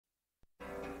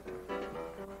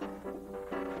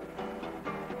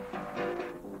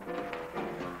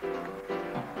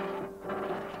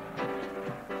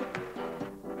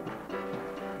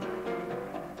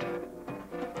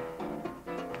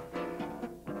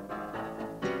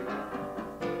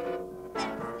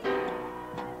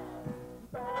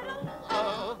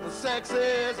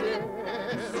sexes,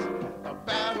 yes. The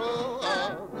battle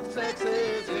of the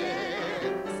sexes,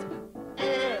 yes.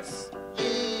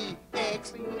 S-E-X-E-S.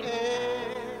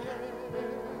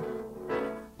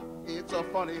 It's a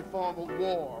funny form of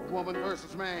war, woman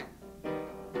versus man.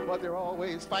 What they're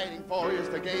always fighting for is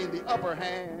to gain the upper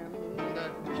hand.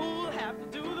 Who'll have to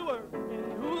do the work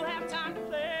and who'll have time to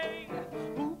play?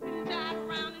 Who can drive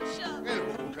around and shove?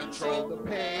 And who control the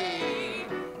pay?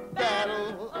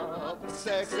 Battle of the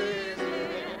sexes,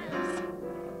 yes.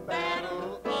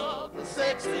 Battle of the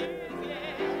sexes,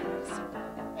 yes.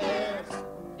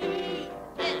 S-E-X-E-S.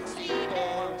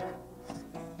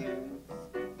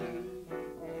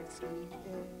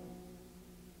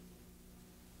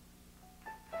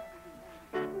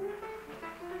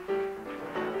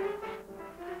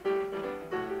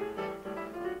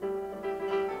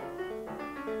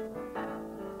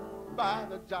 By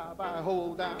the job I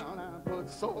hold down, I put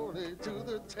sorely to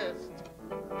the test.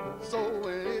 So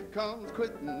when it comes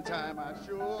quitting time, I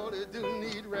surely do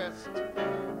need rest.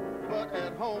 But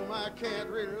at home I can't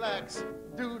relax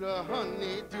due to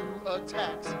honey-do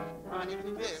attacks. Honey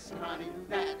do this, honey do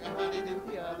that, and honey do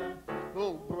the other.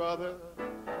 Oh brother,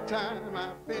 time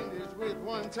I finish with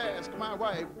one task, my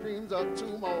wife dreams of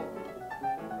two more.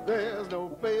 There's no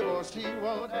favor she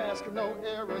won't ask, no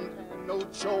errand and no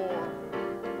chore.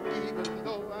 Even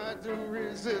though I do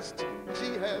resist,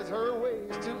 she has her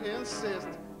ways to insist.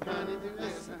 Honey do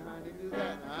this, and honey do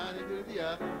that, and honey do the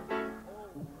other.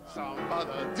 Some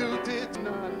other duty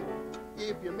none.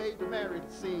 If you made the marriage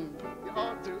scene, you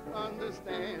ought to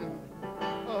understand.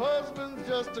 A husband's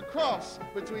just a cross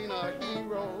between a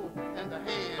hero and a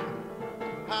hand.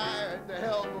 Hired to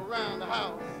help around the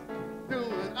house,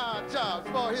 doing our jobs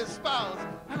for his spouse.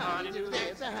 Honey do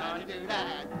this, and honey do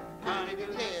that. Honey do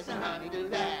this, and honey do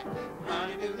that.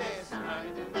 Honey do this, and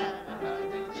honey do that. And honey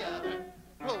do the other.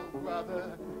 Oh,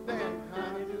 brother, then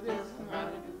honey do this, and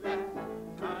honey do that.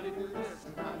 Honey do this,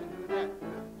 and honey do that.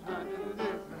 Honey do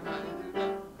this, and honey do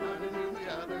that. Honey do the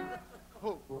other.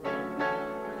 Oh, brother.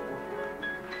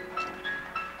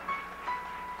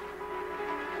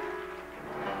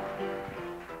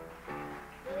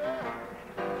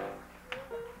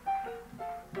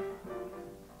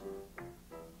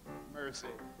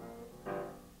 Mercy.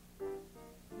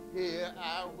 Here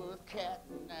I was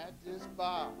catting at this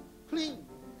bar, clean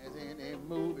as any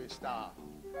movie star,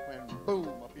 when boom,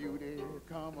 a beauty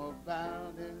come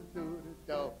a-bounding through the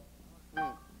door.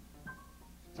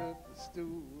 Took the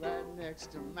stool right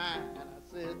next to mine. I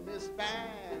said, Miss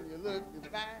Fine, you look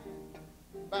divine.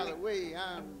 By the way,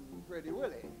 I'm Pretty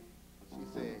Willie. She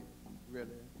said,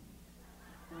 really?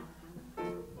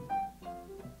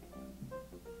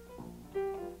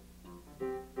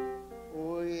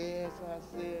 Oh yes, I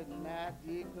said, and I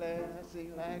declare,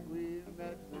 seem like we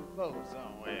met before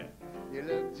somewhere. You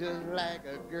look just like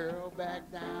a girl back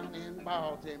down in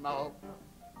Baltimore.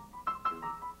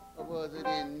 Or was it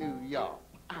in New York?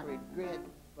 I regret,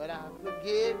 but I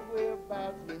forget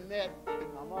whereabouts we met.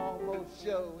 I'm almost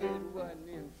sure it wasn't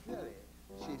in Philly.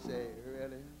 She said,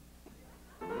 really?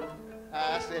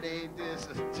 I said, ain't this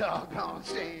a doggone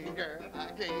shame, girl?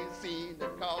 I can't seem to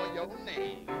call your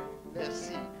name. Let's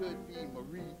see, could be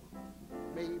Marie,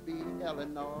 maybe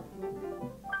Eleanor.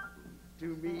 To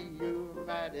me, you're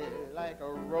mighty like a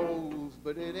rose,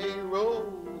 but it ain't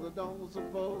rose, I don't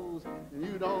suppose.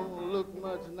 You don't look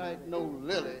much like no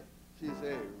lily. She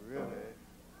said, really?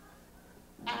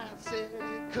 I said,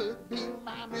 it could be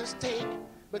my mistake,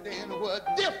 but then what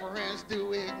difference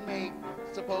do it make?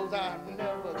 Suppose I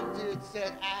never did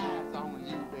set eyes on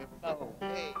you before.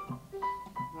 Hey,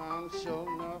 I'm sure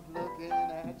enough looking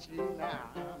at you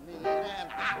now. I mean, and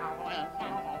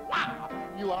wow,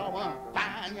 you are one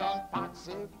fine young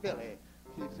foxy filly.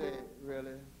 She said,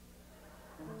 really?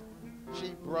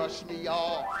 She brushed me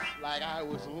off like I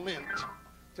was lint,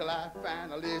 till I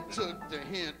finally took the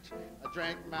hint. I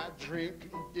drank my drink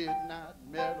and did not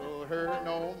meddle her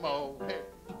no more. Hey,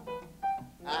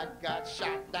 I got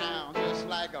shot down just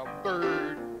like a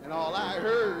bird, and all I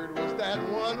heard was that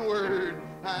one word.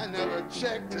 I never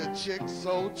checked a chick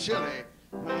so chilly.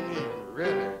 I mean,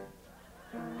 really?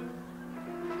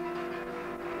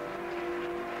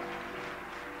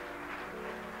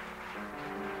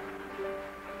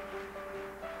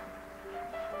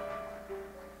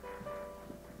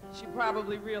 She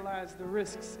probably realized the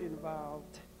risks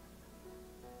involved,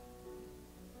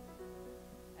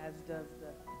 as does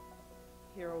the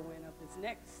heroine of this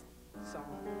next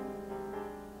song.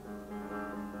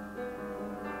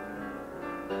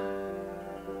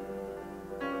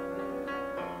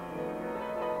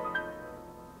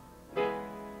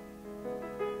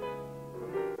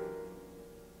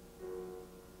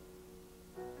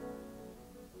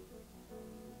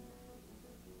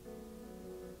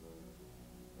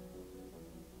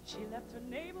 She left her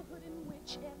neighborhood in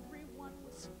which everyone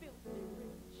was filthy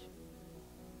rich.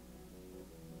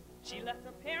 She left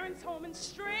her parents' home and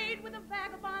strayed with a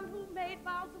vagabond who made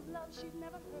vows of love she'd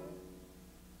never heard.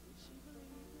 And she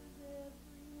believed his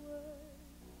every word.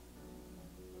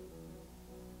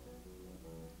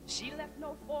 She left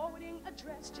no forwarding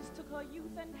address, just took her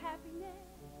youth and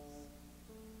happiness.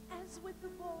 As with the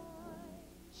boy,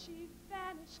 she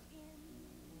vanished in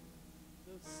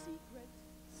the secret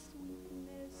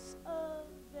sweetness of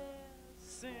their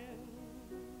sin.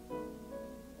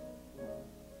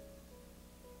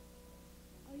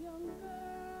 A young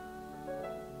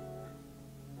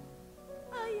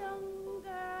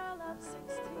girl of 16,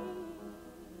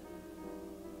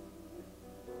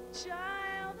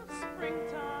 child of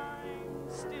springtime,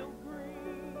 still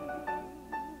green,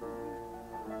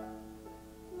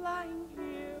 lying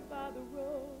here by the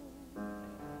road.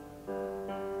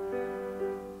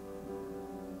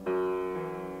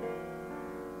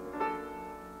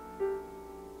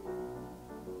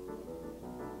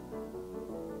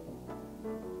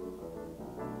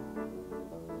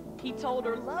 He told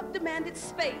her love demanded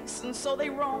space, and so they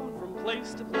roamed from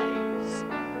place to place.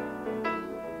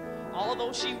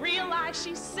 Although she realized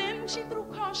she sinned, she threw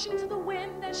caution to the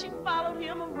wind as she followed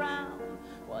him around,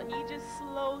 while he just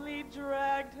slowly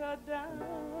dragged her down.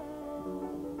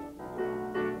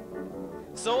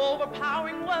 So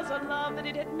overpowering was her love that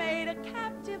it had made a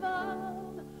captive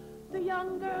of the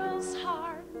young girl's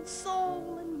heart and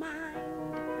soul and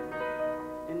mind.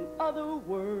 In other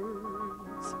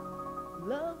words,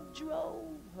 love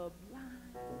drove her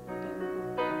blind.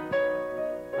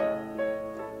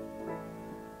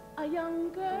 A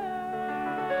young girl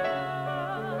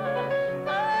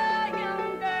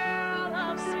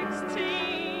of 16,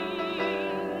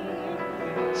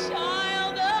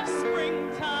 child of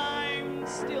springtime,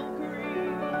 still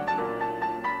green,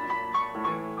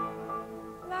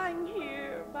 lying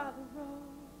here by the road.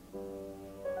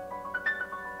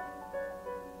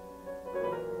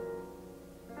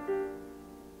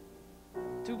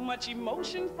 Too much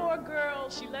emotion for a girl,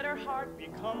 she let her heart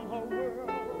become her world.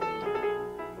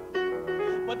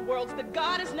 But worlds that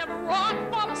God has never wrought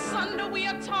fall asunder, we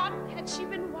are taught. Had she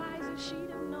been wiser, she'd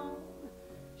have known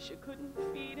she couldn't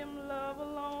feed him love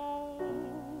alone.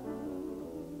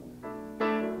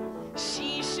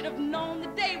 She should have known the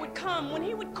day would come when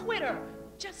he would quit her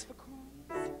just for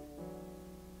crumbs.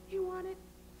 He wanted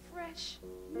fresh,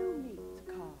 new meat to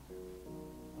carve.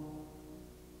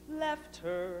 Left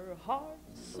her heart,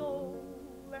 soul,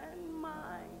 and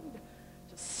mind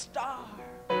to starve.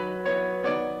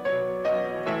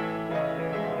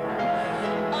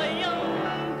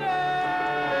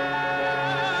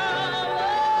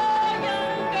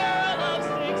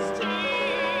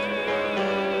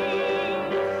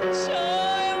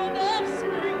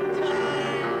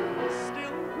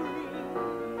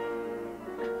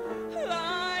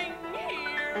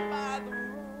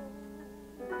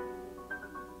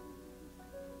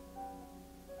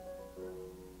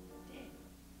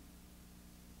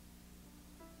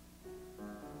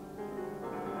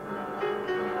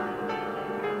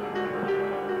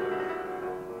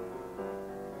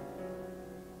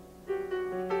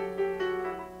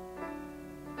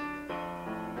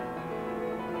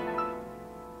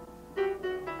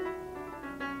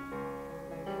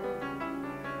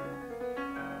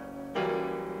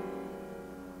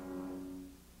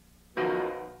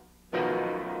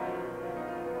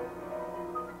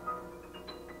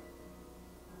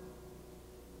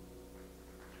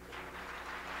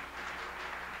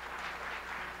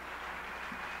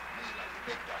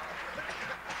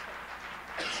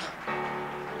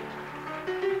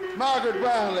 Margaret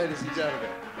Brown, ladies and gentlemen.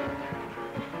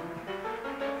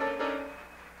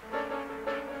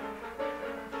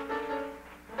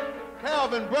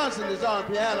 Calvin Brunson is on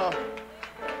piano.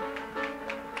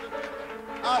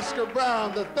 Oscar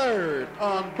Brown III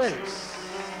on bass.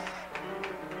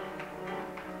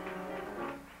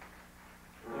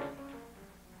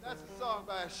 That's a song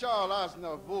by Charles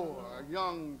Aznavour, A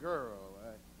Young Girl.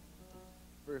 I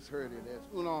first heard it as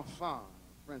Un Enfant.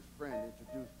 A French friend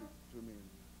introduced it to me and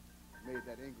made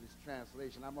that English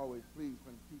translation. I'm always pleased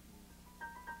when people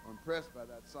are impressed by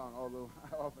that song, although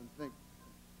I often think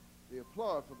they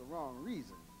applaud for the wrong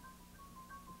reason,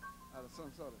 out of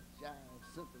some sort of jive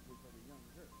sympathy for the young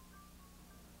girl.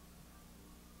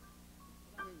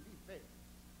 But I mean, be fair.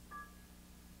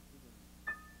 We can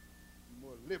be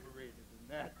more liberated than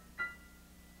that.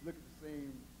 Look at the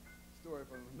same story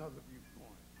from another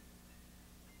viewpoint.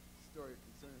 The story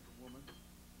concerns a woman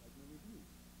like many of you.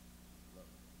 Love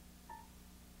her.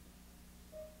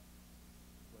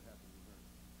 What happened to her?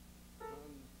 An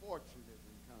unfortunate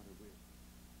encounter with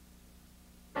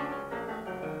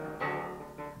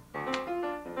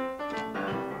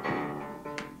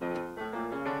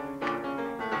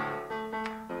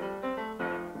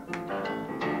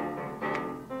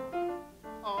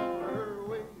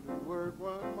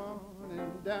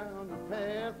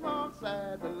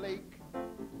the lake,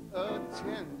 a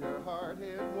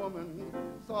tender-hearted woman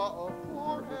saw a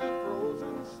poor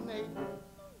half-frozen snake.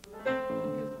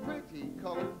 His pretty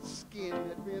colored skin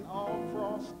had been all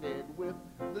frosted with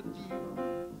the dew.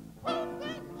 Oh,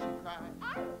 then she cried,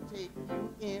 I'll take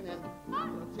you in and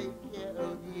I'll take care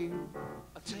of you.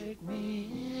 Take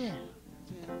me in,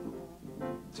 tender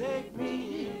woman. Take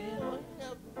me in, oh,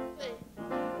 heaven's sake.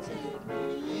 Take me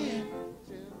in,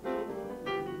 tender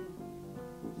woman.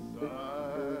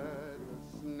 Sighed the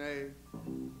snake.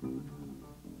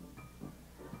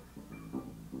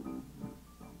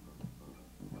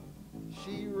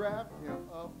 She wrapped him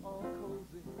up all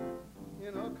cozy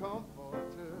in a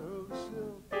comforter of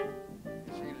silk.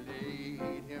 She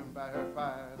laid him by her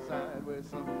fireside with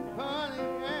some honey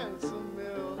and some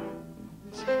milk.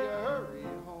 She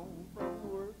hurried home from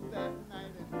work that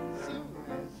night, and soon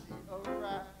as she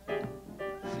arrived,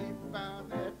 she found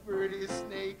that pretty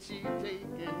snake she'd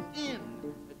taken in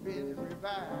had been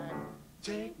revived.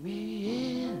 Take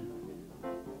me in,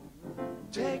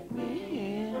 take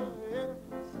me in,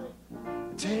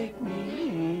 take me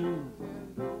in.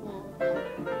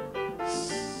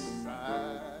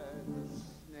 Sighed the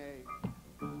snake.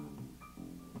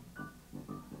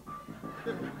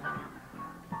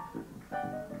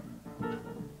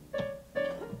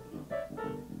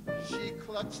 She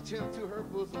clutched him to her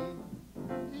bosom.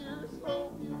 You're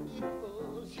so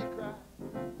beautiful, she cried.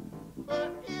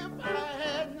 But if I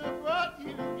hadn't brought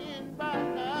you in by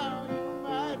now, you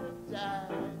might have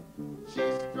died. She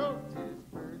stroked his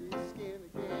pretty skin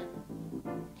again,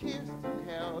 kissed and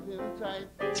held him tight.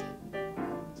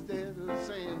 Instead of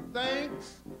saying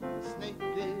thanks, the snake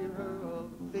gave her a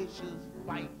vicious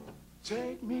bite.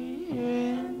 Take me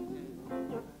in,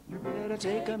 you better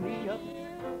take me up.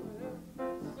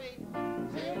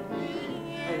 Take me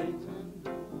in,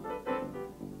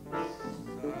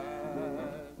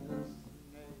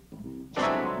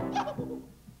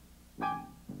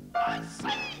 I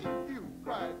saved you,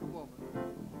 cried the woman,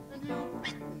 and you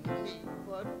beat me,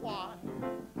 but why?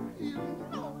 You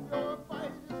know your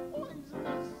bite is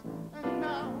poisonous, and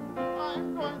now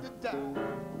I'm going to die.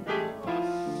 Oh,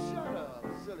 shut up,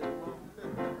 silly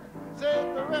woman, said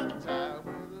the reptile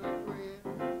with a grin.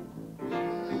 You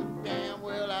knew damn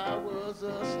well I was a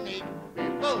snake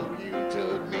before you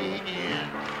took me in.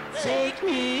 Take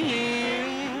me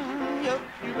in, yep,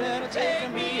 you better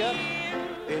take me up.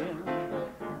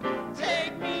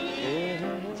 Take me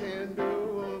in, tender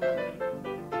woman.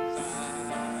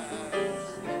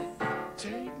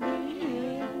 Take me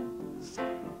in.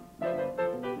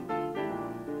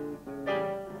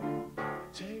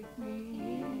 Take me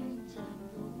in,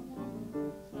 tender woman.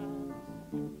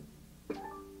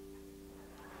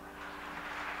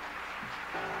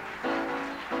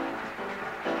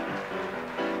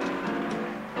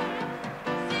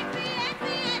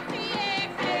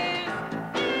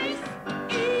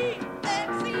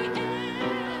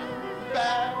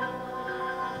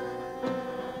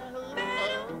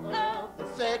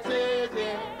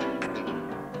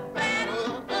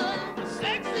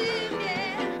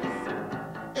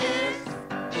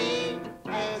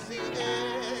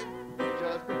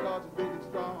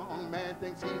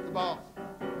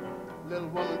 Little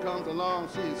woman comes along,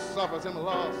 she suffers him a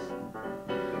loss.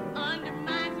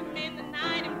 Undermines him in the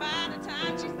night, and by the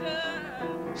time she's done,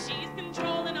 she's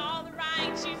controlling all the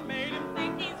right. She's made him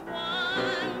think he's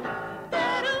won.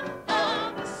 Battle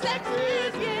of the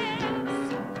sexes,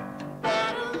 yes.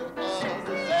 Battle of the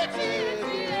sexes,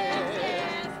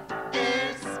 yes.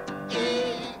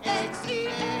 S-E-X-E-S.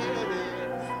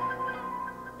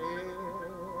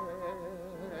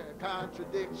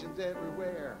 Contradictions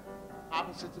everywhere.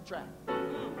 Opposites attract.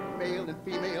 Male and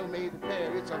female made a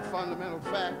pair. It's a fundamental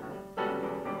fact.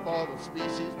 For the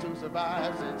species to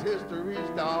survive since history's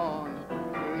dawn.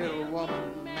 Little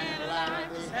woman, man alive,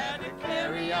 they had to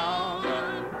carry on.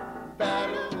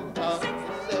 Battle of the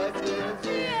sexes,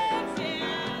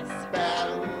 yes.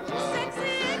 Battle of the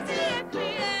sexes,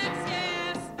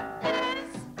 yes.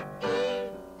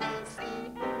 S-E-X-E-S.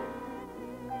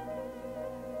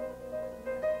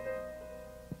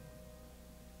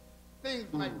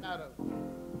 Things might not have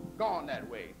gone that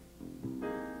way.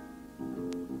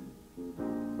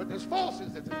 But there's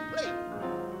forces that's in play.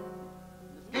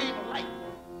 This game of life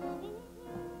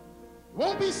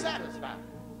won't be satisfied.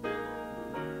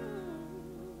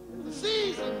 The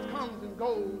seasons comes and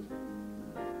goes.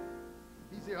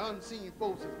 These here unseen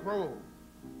forces grow.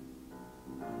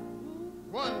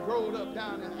 One growed up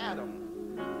down in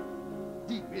Adam,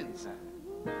 deep inside.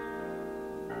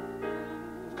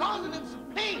 It's causing him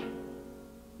some pain.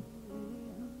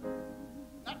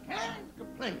 Not caring to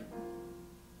complain.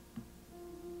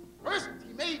 First,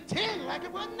 he made 10 like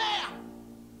it was a nap.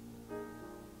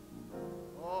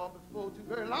 Oh, before too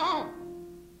very long,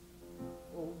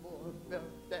 old boy felt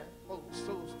that boat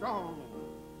so strong,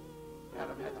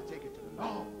 Adam had to take it to the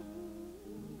law.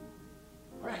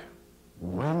 Well,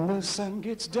 when the sun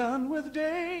gets done with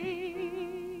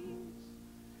days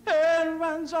and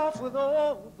runs off with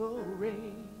all the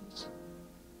rays,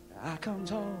 I comes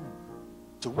home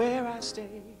to where I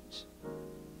stays,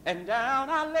 and down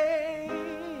I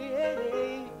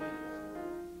lay,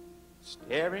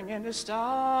 staring in the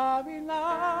starry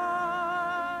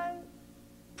night,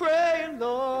 praying,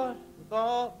 Lord, with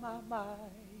all my might,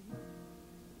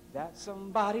 that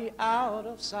somebody out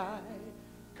of sight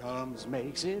comes,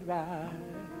 makes it right,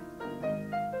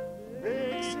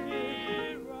 makes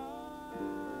it right.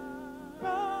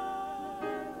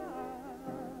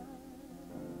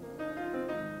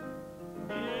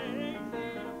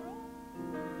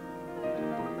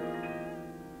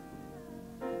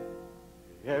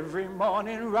 Every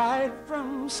morning right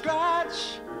from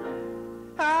scratch,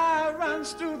 I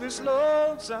runs through this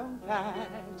lonesome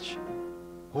patch,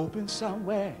 hoping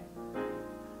somewhere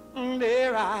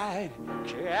there I'd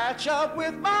catch up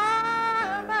with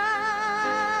my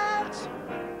mate.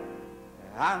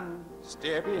 I'm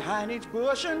stare behind each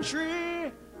bush and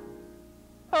tree,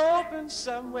 hoping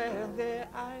somewhere there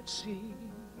I'd see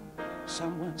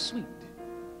someone sweet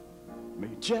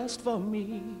made just for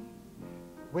me.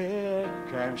 Where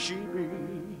can she be?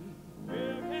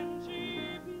 Where can she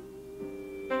be?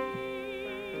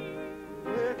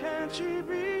 Where can she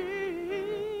be?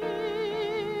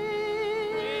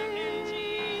 Where can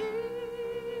she be?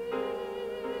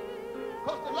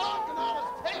 'Cause the Lord can always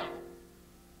tell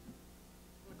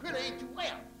the critter ain't too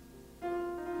well.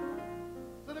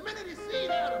 So the minute he seen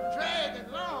Adam dragging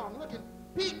along, looking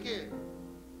peaky,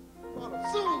 sort of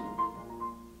soon,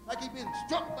 like he'd been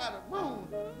struck by the moon,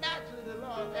 naturally the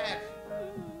Lord asked,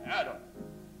 Adam,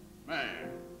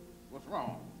 man, what's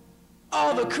wrong?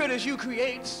 All the critters you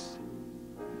create,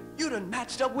 you done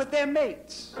matched up with their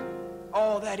mates.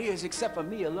 All that is except for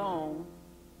me alone.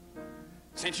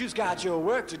 Since you've got your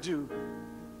work to do,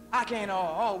 I can't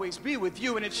always be with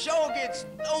you, and it sure gets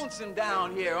lonesome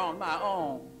down here on my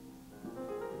own.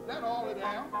 Is that all it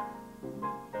am?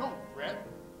 Don't fret.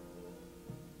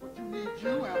 What you need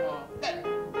you am a pet.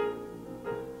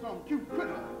 Some cute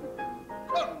critter you can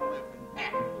cuddle with and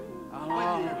pat.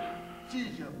 When you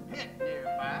sees your pet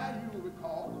nearby, you will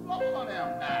recall the Lord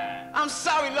am nigh. I'm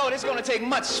sorry, Lord, it's gonna take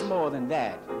much more than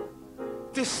that.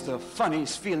 This the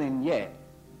funniest feeling yet.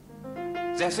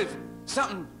 It's as if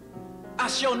something I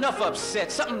sure enough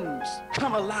upset. Something's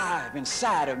come alive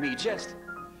inside of me, just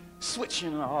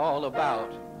switching all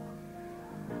about.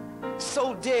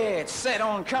 So dead set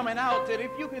on coming out that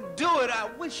if you could do it, I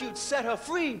wish you'd set her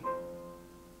free.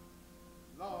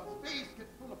 Lord's face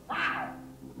gets full of frown.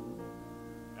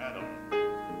 Adam,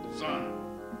 son,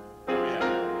 come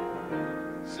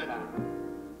here. Sit down.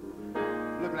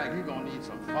 Look like you're gonna need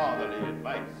some fatherly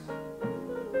advice.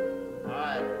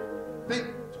 I think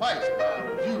twice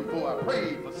about you before I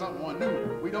prayed for someone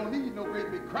new. We don't need no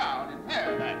great big crowd in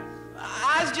paradise.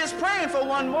 I was just praying for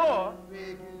one more.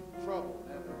 Big in trouble,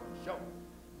 that's for sure.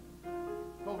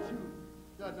 Cause you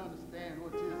doesn't understand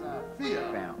what it is I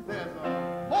feel. There's a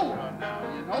motor now,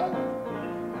 you know.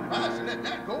 And if I should let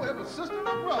that go, every sister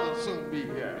and brother soon be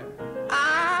here.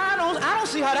 I don't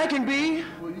see how that can be.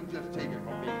 Well, you just take it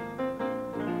from me.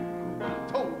 I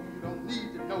told you you don't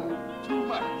need to know too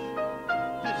much.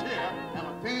 This here am a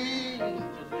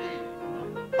dangerous thing.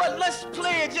 But let's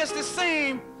play it just the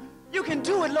same. You can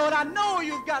do it, Lord. I know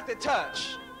you've got the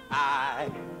touch. I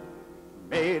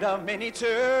made a mini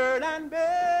turn and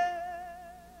bend,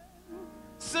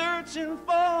 searching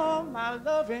for my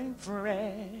loving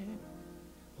friend,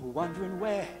 wondering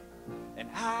where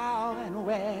and how and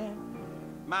when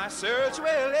my search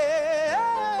will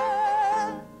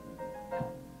end.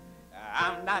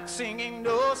 I'm not singing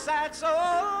no sad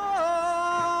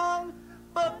song,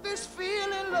 but this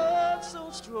feeling, Lord, so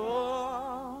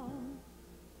strong.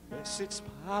 Yes, it's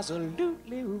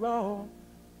absolutely wrong.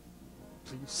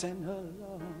 Please send her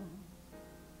along.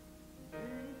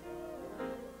 Please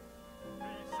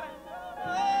send her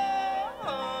along.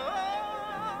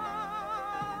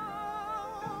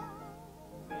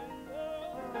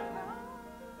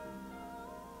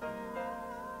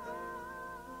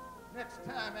 Next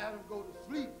time Adam go to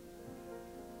sleep,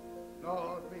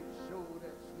 Lord, make sure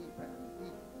that sleep ain't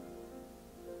deep.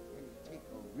 And you take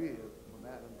a rib from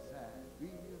Adam's side,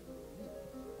 real neat.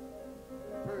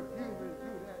 Perfuming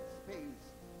through that space,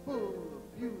 full of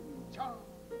beauty, charm,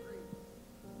 and grace.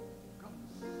 Come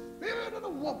the spirit of the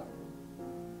woman,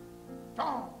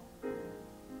 strong,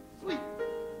 sweet,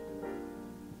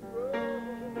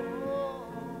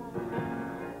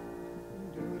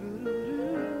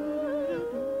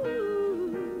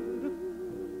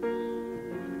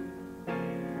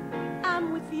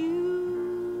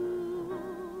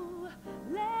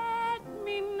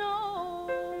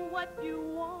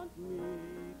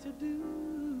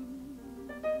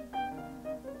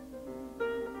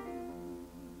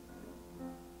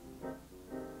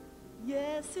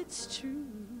 yes, it's true.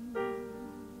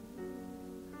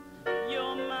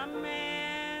 You're my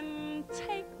man,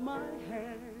 take my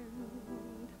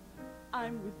hand,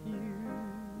 I'm with you.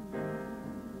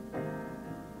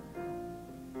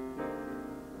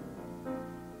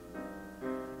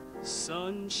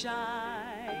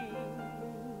 Sunshine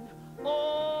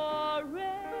or rain,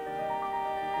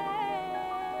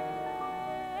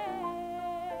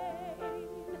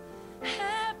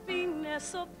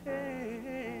 happiness or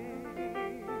pain,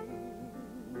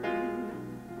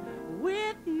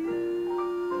 with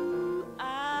you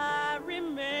I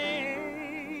remain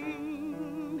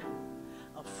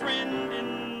a friend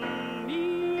in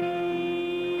need.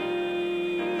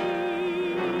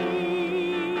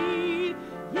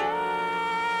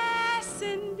 Yes,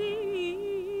 indeed.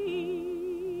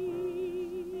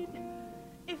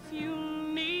 If you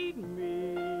need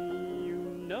me, you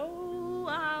know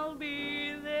I'll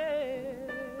be there.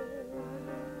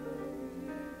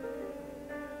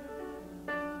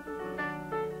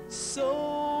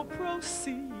 So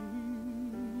proceed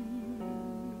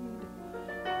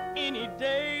any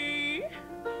day,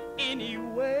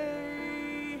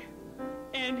 anyway,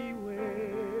 anywhere.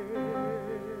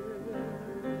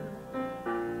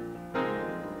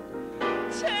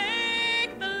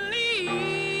 Take the lead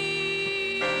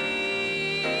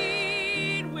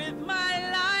with my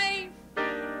life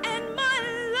and my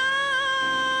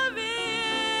love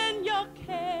in your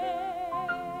care.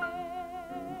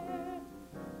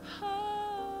 Oh,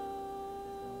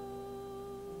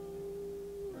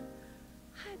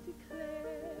 I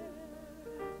declare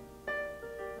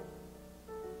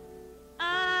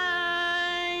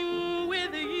I'm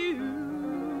with you.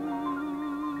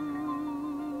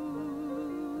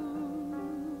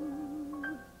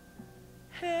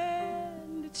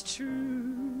 And it's true.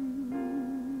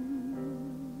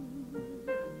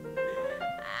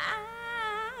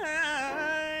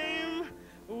 I'm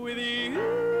with you.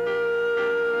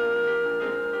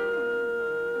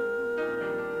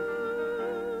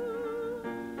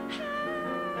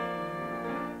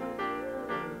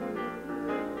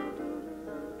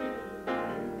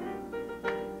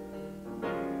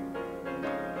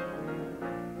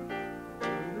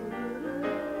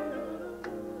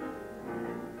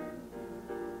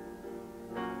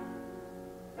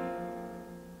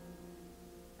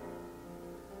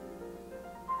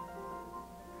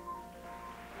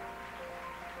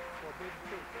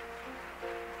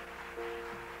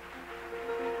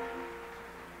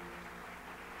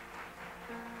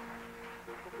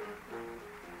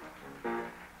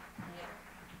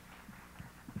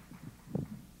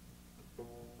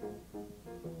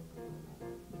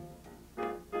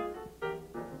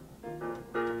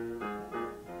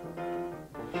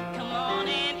 Come on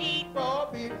and eat.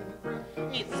 Forbidden fruit.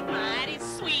 It's mighty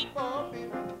sweet.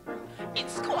 Forbidden fruit.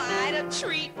 It's quite a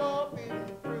treat. Forbidden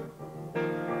fruit.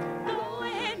 Go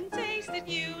ahead and taste it.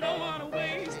 You don't want to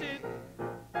waste it. To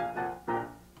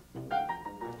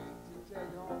tell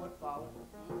you all what followed,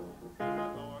 the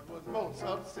Lord was most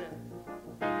upset.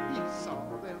 He saw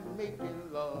them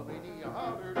making love and he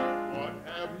hollered, "What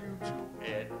have you two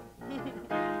had?"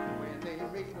 When they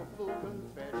made a full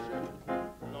confession,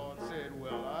 the Lord said,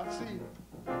 "Well, I see.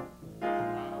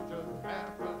 I'll just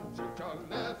have to teach a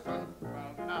lesson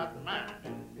about not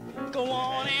minding me." Go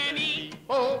on and eat.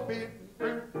 Forbidden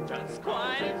fruit. It's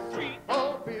quite a treat.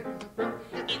 Forbidden fruit.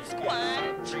 It's quite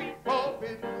a treat.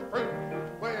 Forbidden fruit.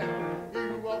 Well,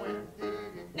 you always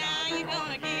dig it. Now you're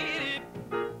gonna get it.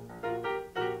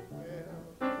 Well,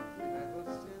 ever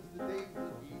since the days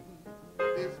of Eden,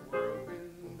 this world's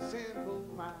been sinful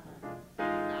mind.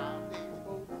 Nowadays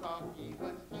folks are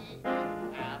even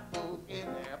eating apples in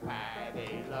their pie.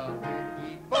 They love to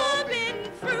eat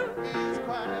Forbidden fruit. It's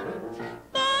quite a treat.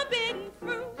 Forbidden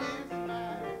fruit. It's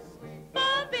mighty sweet.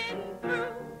 Forbidden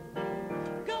fruit.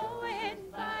 Go ahead and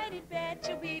bite it. Bet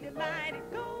you'll be delighted.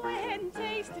 Go ahead and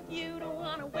taste it. You don't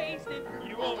want to waste it.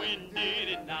 You already did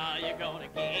it. Now you're gonna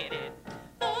get it.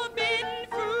 Forbidden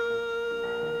fruit.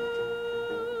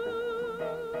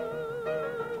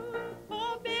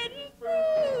 Forbidden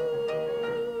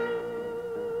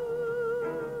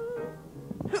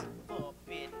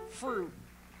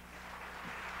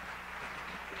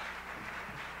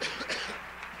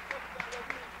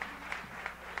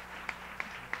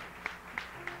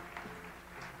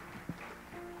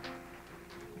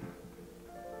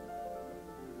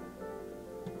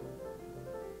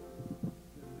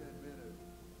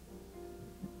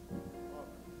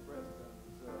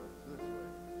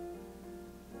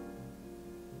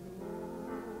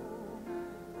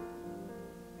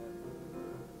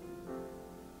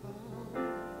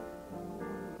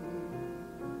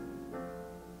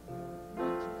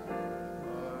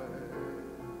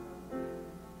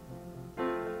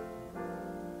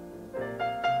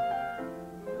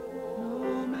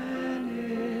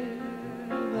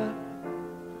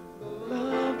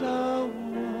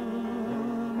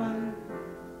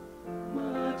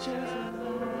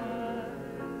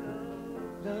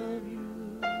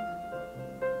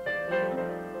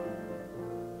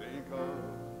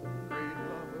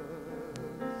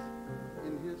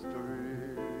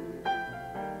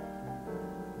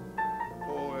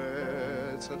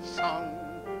sung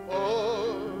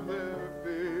of their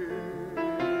fame.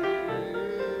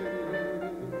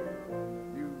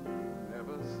 You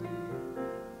never see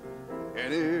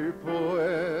any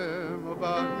poem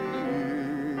about me.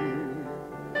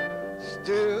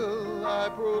 Still I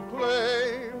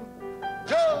proclaim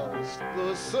just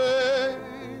the same.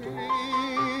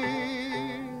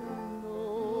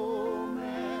 No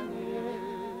man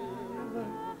ever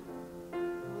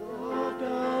loved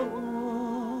a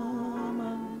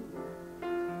woman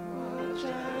much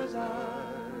as I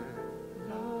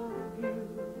love you.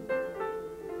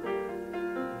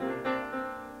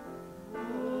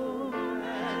 No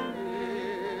man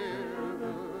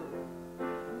ever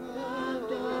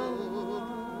loved a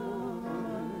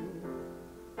woman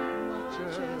much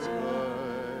as I